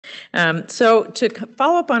So to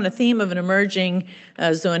follow up on a theme of an emerging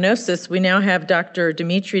zoonosis, we now have Dr.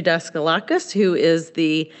 Demetre Daskalakis, who is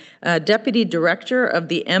the Deputy Director of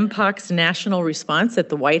the Mpox National Response at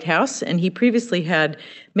the White House, and he previously had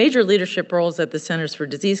major leadership roles at the Centers for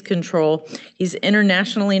Disease Control. He's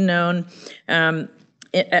internationally known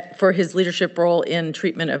for his leadership role in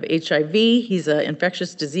treatment of HIV. He's an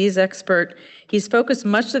infectious disease expert. He's focused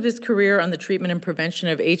much of his career on the treatment and prevention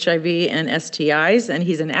of HIV and STIs, and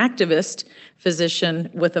he's an activist physician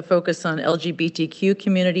with a focus on LGBTQ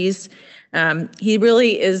communities. He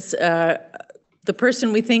really is the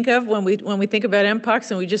person we think of when we think about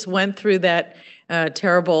Mpox, and we just went through that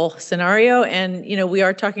terrible scenario. And we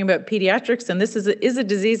are talking about pediatrics, and this is a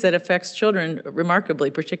disease that affects children remarkably,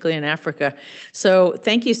 particularly in Africa. So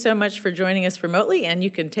thank you so much for joining us remotely, and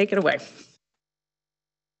you can take it away.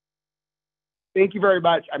 Thank you very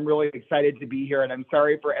much. I'm really excited to be here, and I'm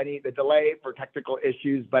sorry for the delay for technical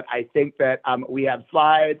issues, but I think that we have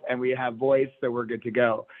slides and we have voice, so we're good to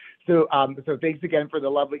go. So thanks again for the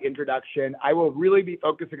lovely introduction. I will really be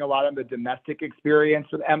focusing a lot on the domestic experience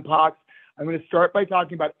with Mpox. I'm going to start by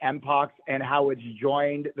talking about Mpox and how it's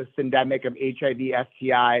joined the syndemic of HIV,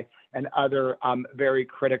 STI, and other very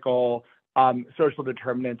critical social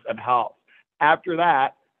determinants of health. After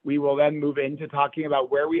that, we will then move into talking about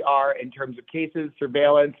where we are in terms of cases,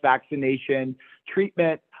 surveillance, vaccination,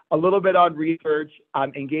 treatment, a little bit on research,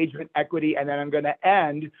 engagement, equity, and then I'm going to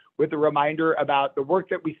end with a reminder about the work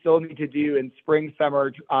that we still need to do in spring, summer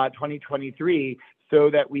 2023 so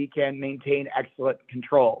that we can maintain excellent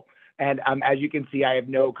control. And as you can see, I have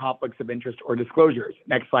no conflicts of interest or disclosures.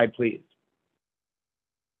 Next slide, please.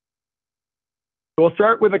 We'll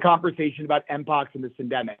start with a conversation about Mpox and the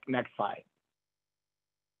syndemic. Next slide.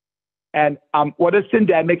 And what a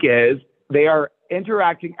syndemic is, they are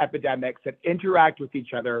interacting epidemics that interact with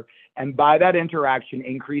each other, and by that interaction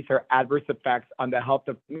increase our adverse effects on the health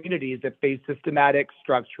of communities that face systematic,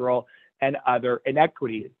 structural, and other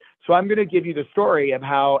inequities. So I'm going to give you the story of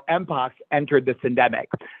how Mpox entered the syndemic.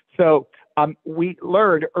 So we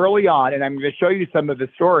learned early on, and I'm going to show you some of the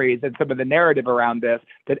stories and some of the narrative around this,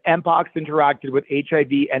 that Mpox interacted with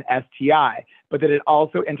HIV and STI, but that it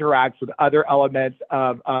also interacts with other elements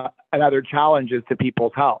of and other challenges to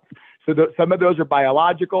people's health. So some of those are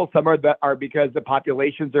biological, some are because the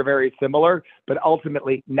populations are very similar, but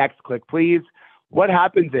ultimately, next click, please. What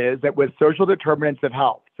happens is that with social determinants of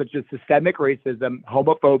health, such as systemic racism,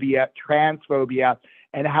 homophobia, transphobia,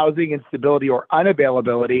 and housing instability or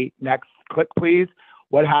unavailability, next click, please.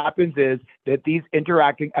 What happens is that these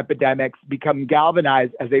interacting epidemics become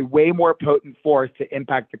galvanized as a way more potent force to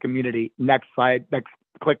impact the community. Next slide, next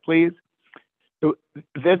click, please. So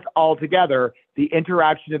this all together, the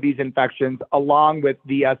interaction of these infections along with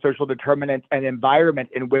the social determinants and environment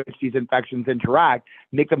in which these infections interact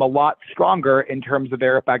make them a lot stronger in terms of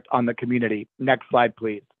their effect on the community. Next slide,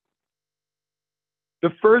 please. The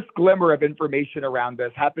first glimmer of information around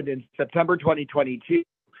this happened in September 2022.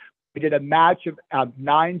 We did a match of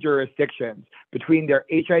 9 jurisdictions between their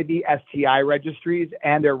HIV STI registries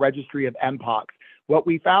and their registry of Mpox. What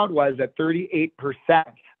we found was that 38%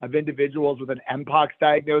 of individuals with an Mpox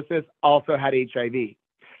diagnosis also had HIV.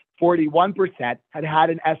 41% had had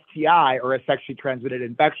an STI or a sexually transmitted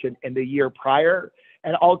infection in the year prior,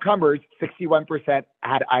 and all comers, 61%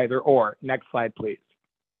 had either or. Next slide, please.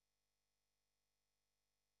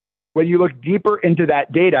 When you look deeper into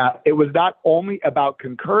that data, it was not only about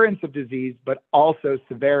concurrence of disease, but also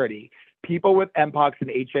severity. People with Mpox and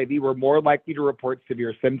HIV were more likely to report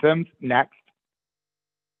severe symptoms. Next.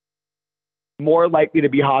 More likely to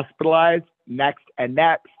be hospitalized. Next and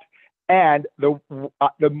next. And the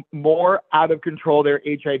more out of control their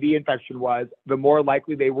HIV infection was, the more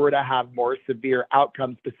likely they were to have more severe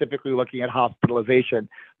outcomes, specifically looking at hospitalization.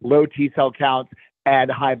 Low T cell counts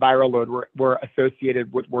and high viral load were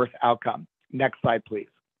associated with worse outcome. Next slide, please.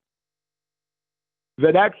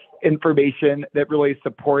 The next information that really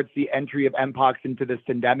supports the entry of Mpox into the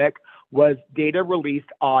syndemic was data released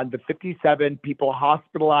on the 57 people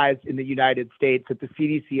hospitalized in the United States that the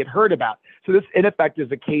CDC had heard about. So this, in effect,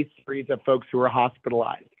 is a case series of folks who were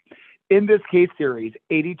hospitalized. In this case series,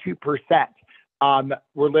 82%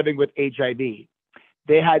 were living with HIV.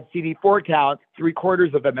 They had CD4 counts,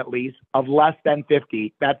 3/4 of them at least, of less than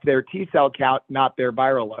 50. That's their T cell count, not their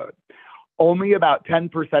viral load. Only about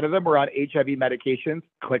 10% of them were on HIV medications.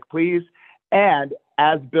 Click, please. And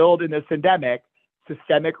as billed in the syndemic,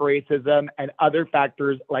 systemic racism and other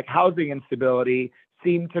factors like housing instability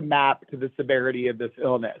seem to map to the severity of this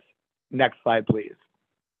illness. Next slide, please.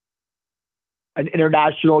 An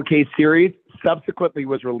international case series subsequently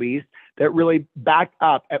was released that really back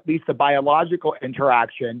up at least the biological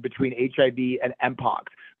interaction between HIV and Mpox,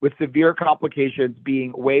 with severe complications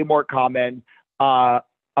being way more common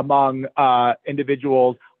among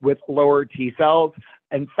individuals with lower T cells.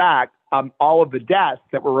 In fact, all of the deaths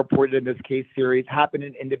that were reported in this case series happened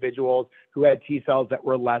in individuals who had T cells that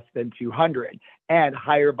were less than 200, and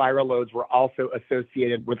higher viral loads were also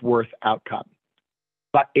associated with worse outcomes,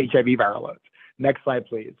 but HIV viral loads. Next slide,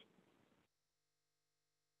 please.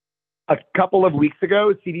 A couple of weeks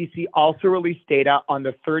ago, CDC also released data on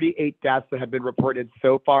the 38 deaths that have been reported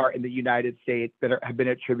so far in the United States that have been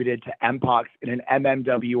attributed to Mpox in an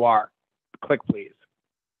MMWR. Click, please.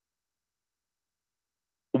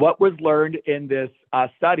 What was learned in this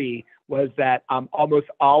study was that almost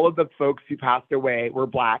all of the folks who passed away were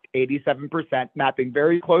Black, 87%, mapping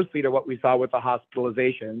very closely to what we saw with the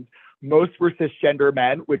hospitalizations. Most were cisgender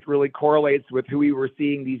men, which really correlates with who we were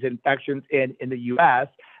seeing these infections in the US.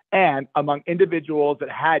 And among individuals that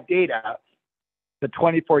had data, the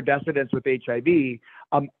 24 decedents with HIV,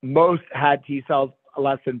 most had T cells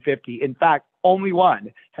less than 50. In fact, only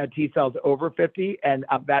one had T cells over 50, and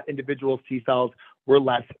that individual's T cells were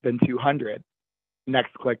less than 200.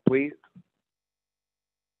 Next click, please.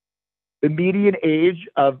 The median age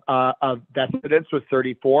of decedents was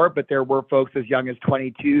 34, but there were folks as young as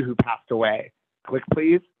 22 who passed away. Click,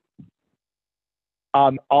 please.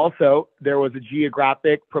 Also, there was a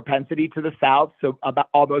geographic propensity to the South. So about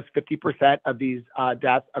almost 50% of these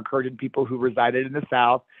deaths occurred in people who resided in the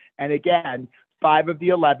South. And again, 5 of the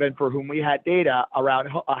 11 for whom we had data around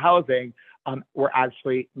housing were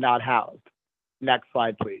actually not housed. Next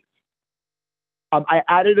slide, please. I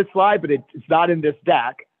added a slide, but it's not in this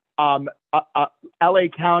deck. LA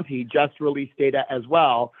County just released data as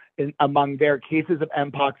well among their cases of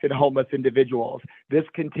Mpox in homeless individuals. This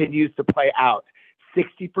continues to play out.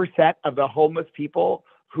 60% of the homeless people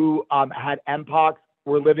who had Mpox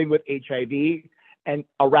were living with HIV, and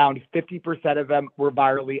around 50% of them were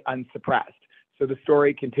virally unsuppressed. So the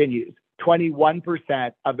story continues.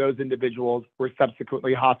 21% of those individuals were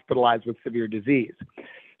subsequently hospitalized with severe disease.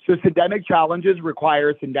 So syndemic challenges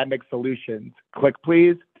require syndemic solutions. Click,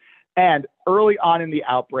 please. And early on in the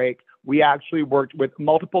outbreak, we actually worked with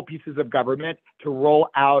multiple pieces of government to roll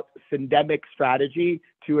out syndemic strategy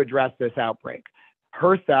to address this outbreak.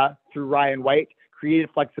 HRSA, through Ryan White, created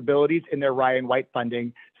flexibilities in their Ryan White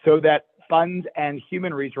funding so that funds and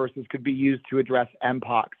human resources could be used to address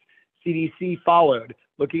Mpox. CDC followed,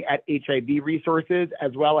 looking at HIV resources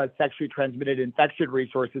as well as sexually transmitted infection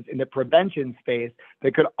resources in the prevention space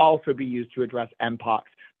that could also be used to address Mpox.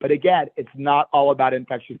 But again, it's not all about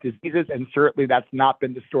infectious diseases, and certainly that's not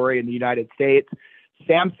been the story in the United States.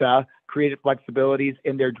 SAMHSA created flexibilities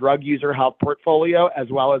in their drug user health portfolio as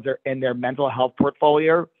well as in their mental health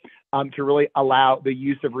portfolio to really allow the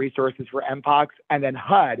use of resources for Mpox. And then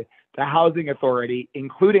HUD, the Housing Authority,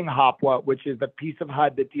 including HOPWA, which is the piece of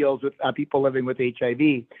HUD that deals with people living with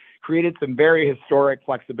HIV, created some very historic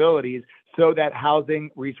flexibilities so that housing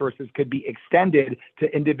resources could be extended to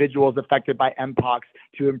individuals affected by Mpox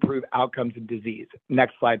to improve outcomes and disease.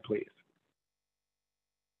 Next slide, please.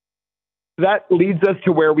 That leads us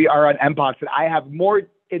to where we are on Mpox, and I have more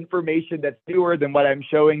information that's newer than what I'm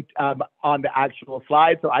showing on the actual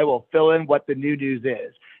slide, so I will fill in what the new news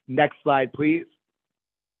is. Next slide, please.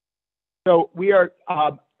 So we are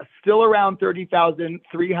still around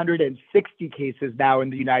 30,360 cases now in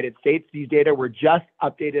the United States. These data were just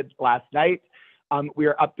updated last night. We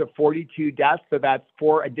are up to 42 deaths, so that's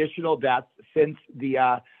 4 additional deaths since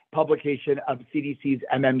the publication of CDC's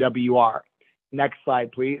MMWR. Next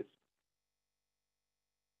slide, please.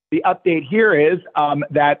 The update here is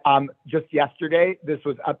that just yesterday, this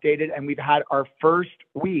was updated, and we've had our first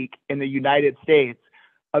week in the United States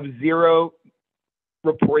of 0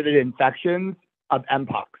 reported infections of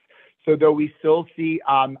Mpox. So though we still see,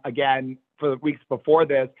 again, for the weeks before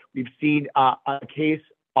this, we've seen a case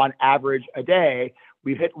on average a day,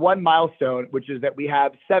 we've hit one milestone, which is that we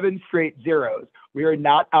have 7 straight zeros. We are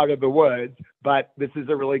not out of the woods, but this is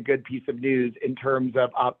a really good piece of news in terms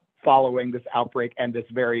of following this outbreak and this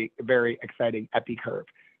very, very exciting epi curve.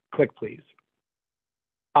 Click, please.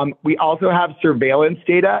 We also have surveillance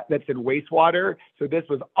data that's in wastewater. So this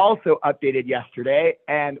was also updated yesterday.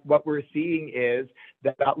 And what we're seeing is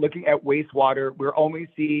that looking at wastewater, we're only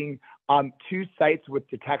seeing 2 sites with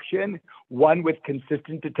detection, one with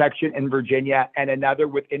consistent detection in Virginia and another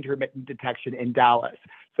with intermittent detection in Dallas.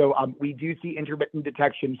 So we do see intermittent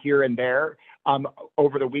detection here and there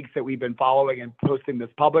over the weeks that we've been following and posting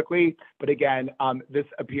this publicly. But again, this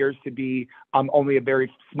appears to be only a very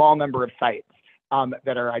small number of sites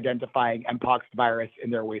that are identifying Mpox virus in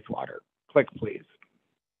their wastewater. Click, please.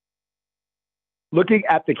 Looking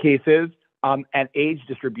at the cases and age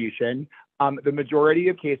distribution, the majority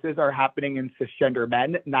of cases are happening in cisgender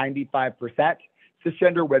men, 95%.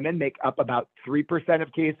 Cisgender women make up about 3%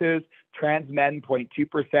 of cases, trans men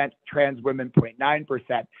 0.2%, trans women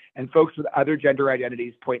 0.9%, and folks with other gender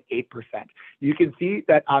identities 0.8%. You can see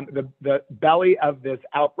that the belly of this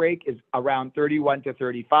outbreak is around 31 to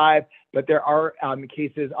 35, but there are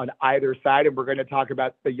cases on either side, and we're going to talk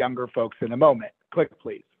about the younger folks in a moment. Click,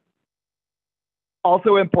 please.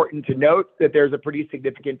 Also important to note that there's a pretty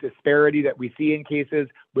significant disparity that we see in cases,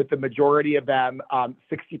 with the majority of them,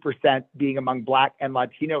 60% being among Black and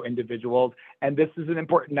Latino individuals. And this is an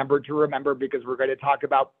important number to remember because we're going to talk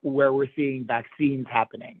about where we're seeing vaccines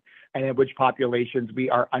happening and in which populations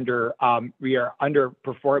we are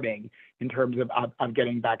underperforming in terms of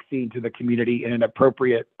getting vaccine to the community in an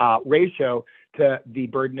appropriate ratio to the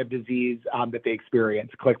burden of disease that they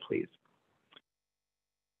experience. Click, please.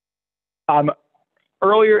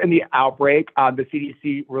 Earlier in the outbreak, the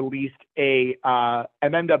CDC released a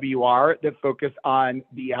MMWR that focused on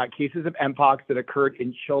the cases of Mpox that occurred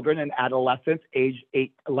in children and adolescents aged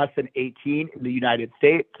less than 18 in the United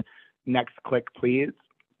States. Next click, please.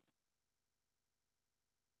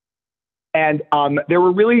 And there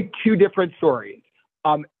were really two different stories.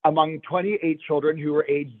 Among 28 children who were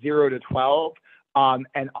aged 0 to 12,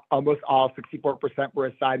 and almost all, 64%, were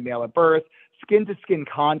assigned male at birth. Skin-to-skin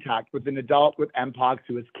contact with an adult with Mpox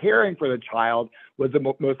who was caring for the child was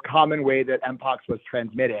the most common way that Mpox was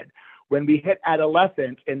transmitted. When we hit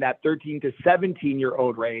adolescents in that 13 to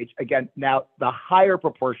 17-year-old range, again, now the higher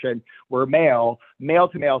proportion were male.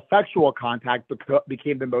 Male-to-male sexual contact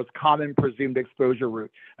became the most common presumed exposure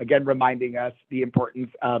route, again, reminding us the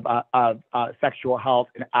importance of sexual health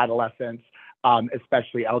in adolescents,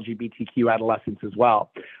 especially LGBTQ adolescents as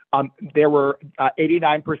well. There were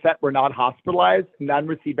 89% were not hospitalized, none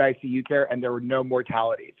received ICU care, and there were no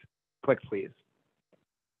mortalities. Click, please.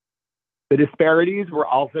 The disparities were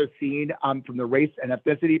also seen from the race and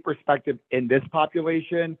ethnicity perspective in this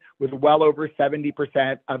population, with well over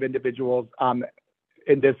 70% of individuals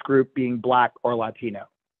in this group being Black or Latino.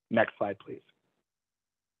 Next slide, please.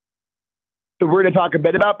 So we're going to talk a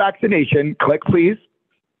bit about vaccination. Click, please.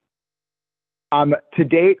 To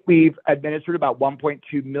date, we've administered about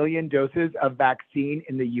 1.2 million doses of vaccine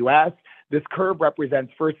in the US. This curve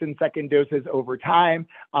represents first and second doses over time.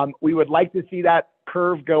 We would like to see that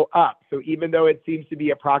curve go up. So even though it seems to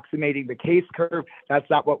be approximating the case curve, that's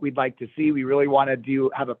not what we'd like to see. We really want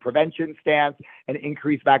to have a prevention stance and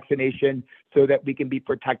increase vaccination so that we can be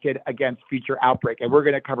protected against future outbreak. And we're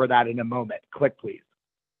going to cover that in a moment. Click, please.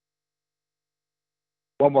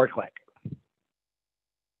 One more click.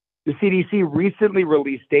 The CDC recently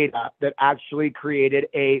released data that actually created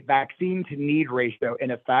a vaccine to need ratio,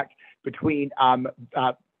 in effect, between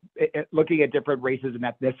looking at different races and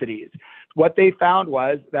ethnicities. What they found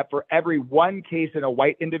was that for every one case in a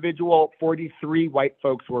white individual, 43 white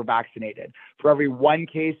folks were vaccinated. For every one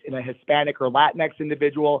case in a Hispanic or Latinx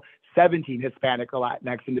individual, 17 Hispanic or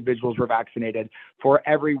Latinx individuals were vaccinated. For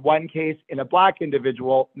every one case in a Black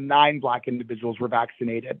individual, 9 Black individuals were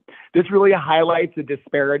vaccinated. This really highlights the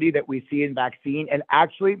disparity that we see in vaccine and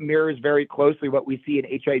actually mirrors very closely what we see in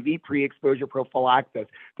HIV pre-exposure prophylaxis.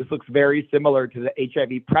 This looks very similar to the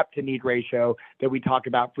HIV PrEP to need ratio that we talk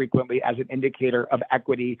about frequently as an indicator of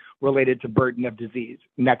equity related to burden of disease.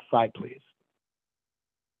 Next slide, please.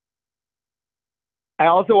 I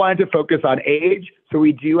also wanted to focus on age. So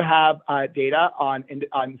we do have data on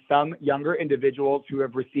some younger individuals who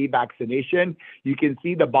have received vaccination. You can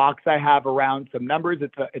see the box I have around some numbers.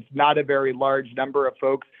 It's not a very large number of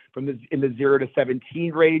folks in the 0 to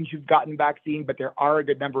 17 range who've gotten vaccine, but there are a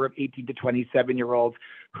good number of 18 to 27-year-olds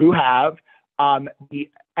who have. The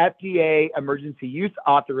FDA emergency use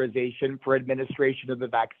authorization for administration of the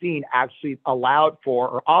vaccine actually allowed for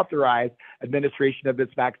or authorized administration of this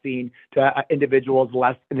vaccine to individuals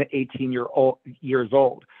less than 18 years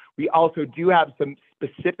old. We also do have some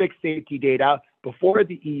specific safety data before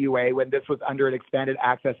the EUA, when this was under an expanded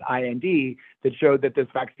access IND, that showed that this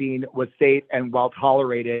vaccine was safe and well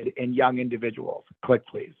tolerated in young individuals. Click,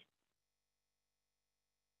 please.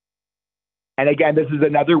 And again, this is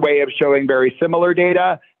another way of showing very similar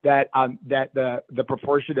data that the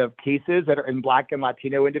proportion of cases that are in Black and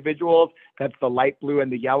Latino individuals, that's the light blue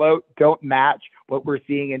and the yellow, don't match what we're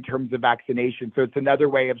seeing in terms of vaccination. So it's another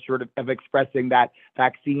way of of expressing that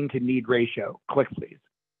vaccine to need ratio. Click, please.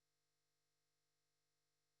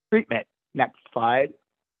 Treatment. Next slide.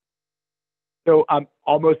 So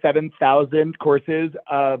almost 7,000 courses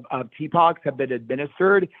of Mpox have been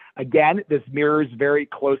administered. Again, this mirrors very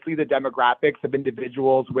closely the demographics of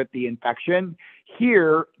individuals with the infection.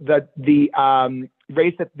 Here, the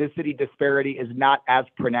race ethnicity disparity is not as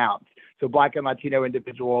pronounced. So Black and Latino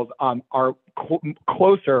individuals are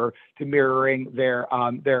closer to mirroring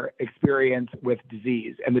their experience with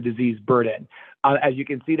disease and the disease burden. As you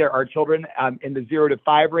can see, there are children in the 0 to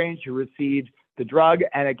 5 range who received the drug,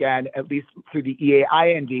 and again, at least through the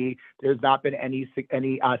NIAID, there's not been any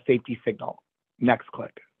safety signal. Next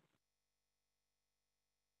click.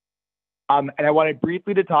 And I wanted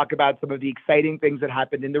briefly to talk about some of the exciting things that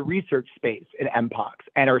happened in the research space in Mpox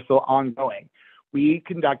and are still ongoing. We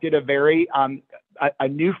conducted a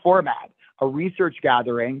new format, a research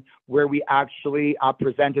gathering, where we actually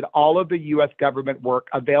presented all of the U.S. government work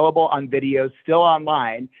available on videos still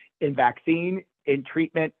online in vaccine, in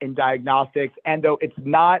treatment, in diagnostics, and though it's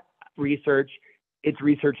not research, it's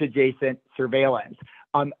research adjacent surveillance.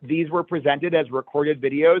 These were presented as recorded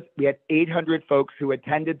videos. We had 800 folks who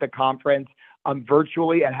attended the conference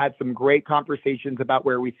virtually and had some great conversations about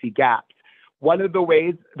where we see gaps. One of the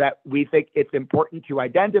ways that we think it's important to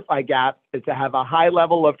identify gaps is to have a high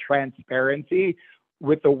level of transparency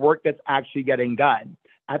with the work that's actually getting done.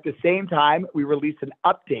 At the same time, we released an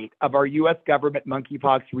update of our U.S. government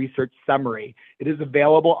monkeypox research summary. It is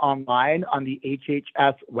available online on the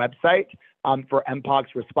HHS website for Mpox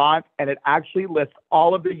response, and it actually lists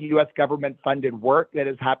all of the U.S. government funded work that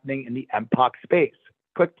is happening in the Mpox space.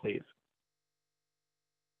 Click, please.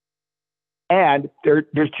 And there's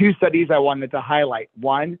 2 studies I wanted to highlight.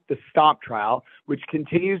 One, the STOMP trial, which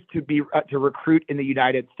continues to recruit in the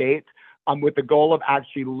United States, with the goal of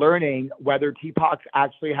actually learning whether TPOXX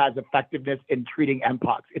actually has effectiveness in treating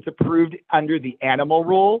Mpox. It's approved under the animal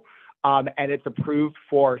rule, and it's approved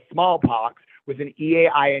for smallpox with an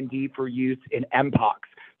EAIND for use in Mpox.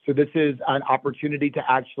 So this is an opportunity to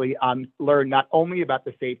actually learn not only about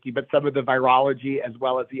the safety, but some of the virology as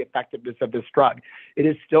well as the effectiveness of this drug. It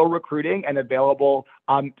is still recruiting and available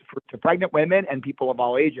to pregnant women and people of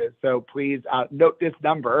all ages. So please note this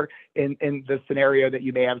number in the scenario that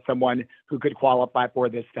you may have someone who could qualify for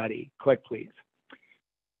this study. Click, please.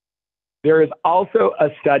 There is also a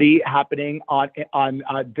study happening on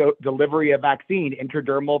delivery of vaccine,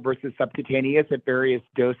 intradermal versus subcutaneous at various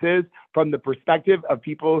doses. From the perspective of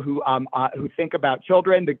people who think about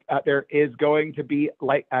children, there is going to be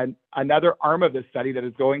like another arm of this study that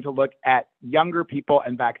is going to look at younger people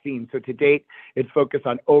and vaccines. So to date, it's focused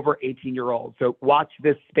on over 18-year-olds. So watch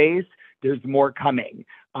this space. There's more coming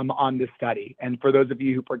on this study. And for those of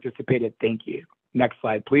you who participated, thank you. Next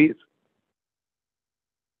slide, please.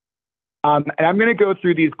 And I'm going to go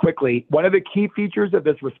through these quickly. One of the key features of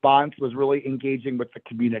this response was really engaging with the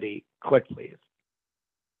community. Click, please.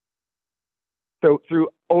 So through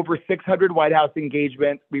over 600 White House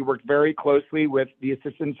engagements, we worked very closely with the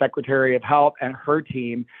Assistant Secretary of Health and her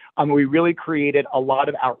team. We really created a lot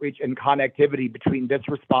of outreach and connectivity between this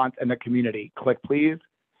response and the community. Click, please.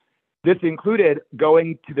 This included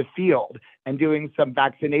going to the field and doing some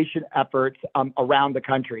vaccination efforts around the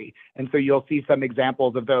country. And so you'll see some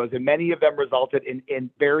examples of those. And many of them resulted in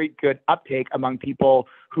very good uptake among people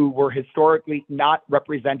who were historically not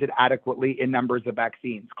represented adequately in numbers of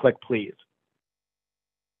vaccines. Click, please.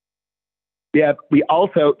 We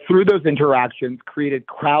also, through those interactions, created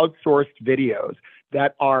crowdsourced videos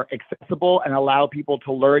that are accessible and allow people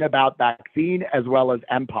to learn about vaccine as well as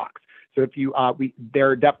Mpox. So if you,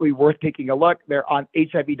 they're definitely worth taking a look. They're on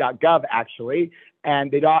HIV.gov actually,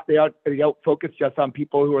 and they don't focus just on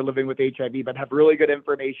people who are living with HIV, but have really good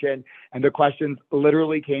information. And the questions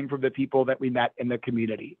literally came from the people that we met in the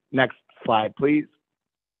community. Next slide, please.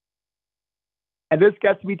 And this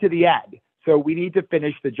gets me to the end. So we need to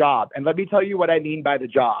finish the job. And let me tell you what I mean by the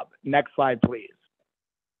job. Next slide, please.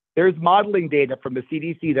 There's modeling data from the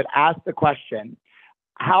CDC that asks the question,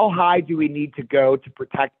 how high do we need to go to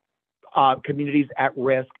protect communities at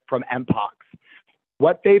risk from Mpox?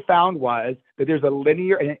 What they found was that there's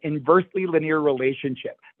an inversely linear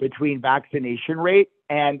relationship between vaccination rate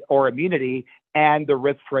or immunity and the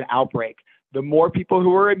risk for an outbreak. The more people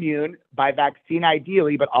who are immune by vaccine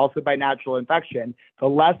ideally, but also by natural infection, the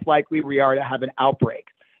less likely we are to have an outbreak.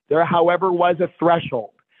 There, however, was a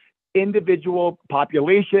threshold. Individual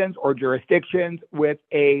populations or jurisdictions with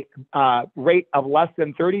a rate of less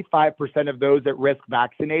than 35% of those at risk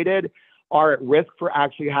vaccinated are at risk for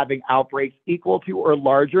actually having outbreaks equal to or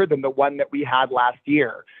larger than the one that we had last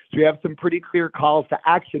year. So we have some pretty clear calls to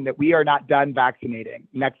action that we are not done vaccinating.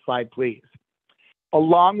 Next slide, please.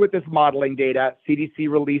 Along with this modeling data, CDC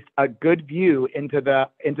released a good view into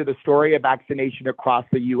the story of vaccination across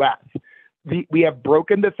the U.S. we have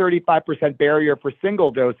broken the 35% barrier for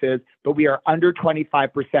single doses, but we are under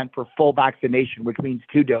 25% for full vaccination, which means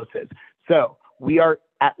 2 doses. So we are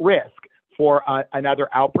at risk for another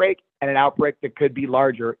outbreak, and an outbreak that could be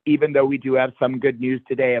larger, even though we do have some good news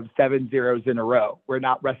today of 7 zeros in a row. We're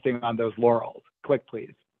not resting on those laurels. Click,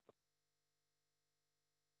 please.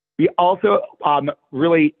 We also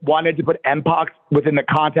really wanted to put Mpox within the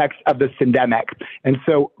context of the Syndemic. And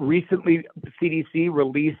so recently, CDC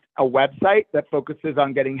released a website that focuses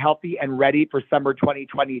on getting healthy and ready for summer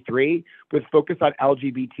 2023 with focus on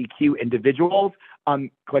LGBTQ individuals.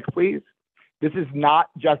 Click, please. This is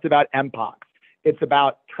not just about Mpox. It's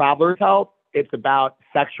about travelers' health. It's about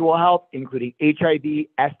sexual health, including HIV,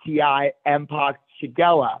 STI, Mpox,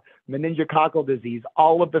 Shigella, meningococcal disease,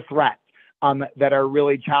 all of the threats that are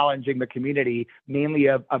really challenging the community, mainly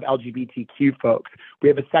of LGBTQ folks. We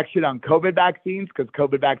have a section on COVID vaccines because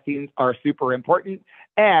COVID vaccines are super important.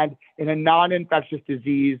 And in a non-infectious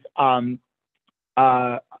disease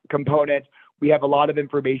component, we have a lot of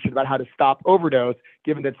information about how to stop overdose,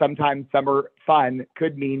 given that sometimes summer fun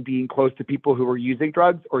could mean being close to people who are using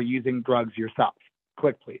drugs or using drugs yourself.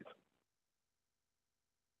 Click, please.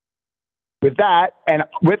 With that, and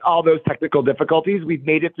with all those technical difficulties, we've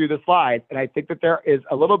made it through the slides, and I think that there is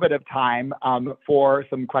a little bit of time for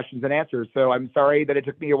some questions and answers. So I'm sorry that it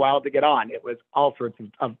took me a while to get on. It was all sorts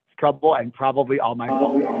of trouble and probably all my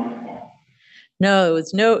fault. No, it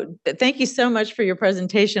was no, thank you so much for your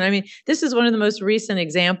presentation. I mean, this is one of the most recent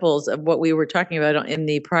examples of what we were talking about in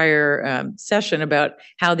the prior session about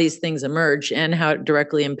how these things emerge and how it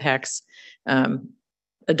directly impacts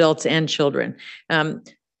adults and children.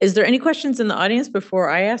 Is there any questions in the audience before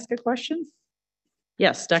I ask a question?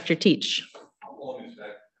 Yes, Dr. Teach. How long is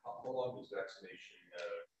vaccination?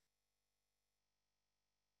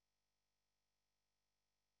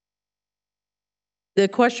 The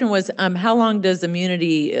question was, how long does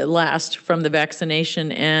immunity last from the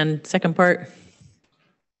vaccination? And second part,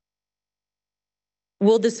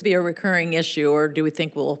 will this be a recurring issue, or do we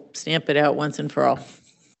think we'll stamp it out once and for all?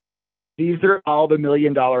 These are all the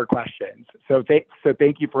million-dollar questions. So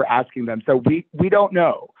thank you for asking them. So we don't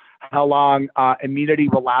know how long immunity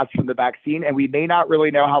will last from the vaccine, and we may not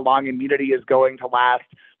really know how long immunity is going to last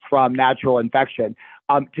from natural infection.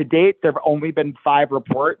 To date, there have only been 5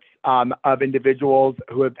 reports of individuals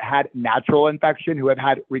who have had natural infection, who have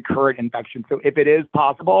had recurrent infection. So if it is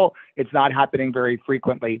possible, it's not happening very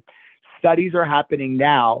frequently. Studies are happening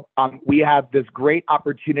now. We have this great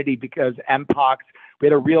opportunity because Mpox, we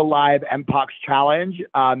had a real live Mpox challenge,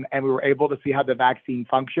 and we were able to see how the vaccine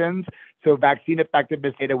functions. So vaccine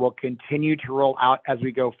effectiveness data will continue to roll out as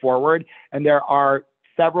we go forward. And there are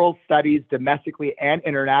several studies domestically and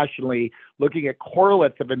internationally looking at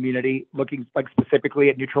correlates of immunity, looking like specifically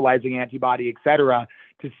at neutralizing antibody, et cetera,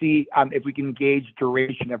 to see if we can gauge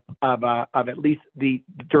duration of at least the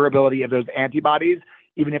durability of those antibodies,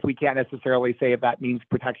 even if we can't necessarily say if that means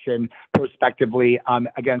protection prospectively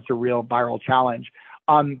against a real viral challenge.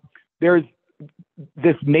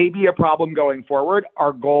 This may be a problem going forward.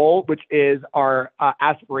 Our goal, which is our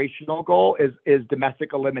aspirational goal, is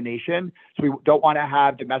domestic elimination. So we don't want to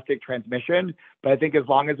have domestic transmission. But I think as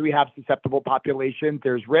long as we have susceptible populations,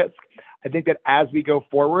 there's risk. I think that as we go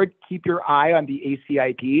forward, keep your eye on the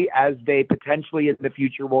ACIP as they potentially in the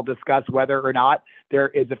future will discuss whether or not there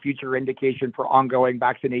is a future indication for ongoing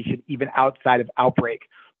vaccination, even outside of outbreak.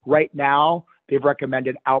 Right now, they've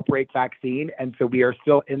recommended outbreak vaccine, and so we are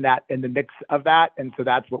still in the mix of that, and so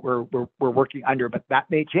that's what we're working under. But that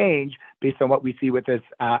may change based on what we see with this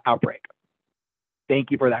outbreak.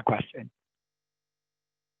 Thank you for that question.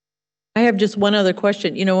 I have just one other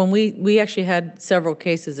question. You know, when we actually had several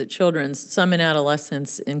cases at Children's, some in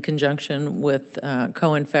adolescents in conjunction with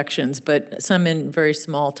co-infections, but some in very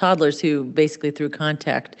small toddlers who basically through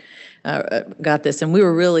contact got this. And we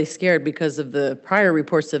were really scared because of the prior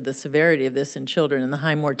reports of the severity of this in children and the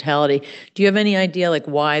high mortality. Do you have any idea like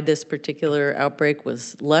why this particular outbreak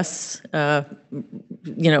was less,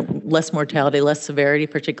 less mortality, less severity,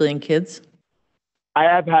 particularly in kids? I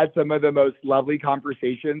have had some of the most lovely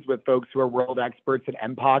conversations with folks who are world experts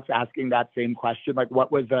in Mpox asking that same question, like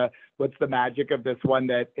what's the magic of this one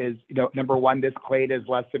that is, number one, this clade is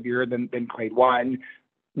less severe than clade 1.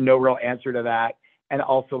 No real answer to that. And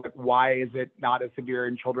also, like, why is it not as severe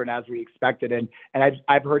in children as we expected? And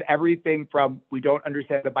I've heard everything from we don't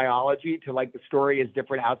understand the biology to like the story is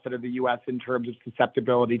different outside of the U.S. in terms of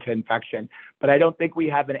susceptibility to infection. But I don't think we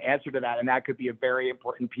have an answer to that, and that could be a very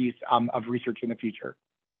important piece of research in the future.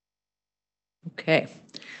 Okay,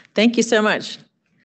 thank you so much.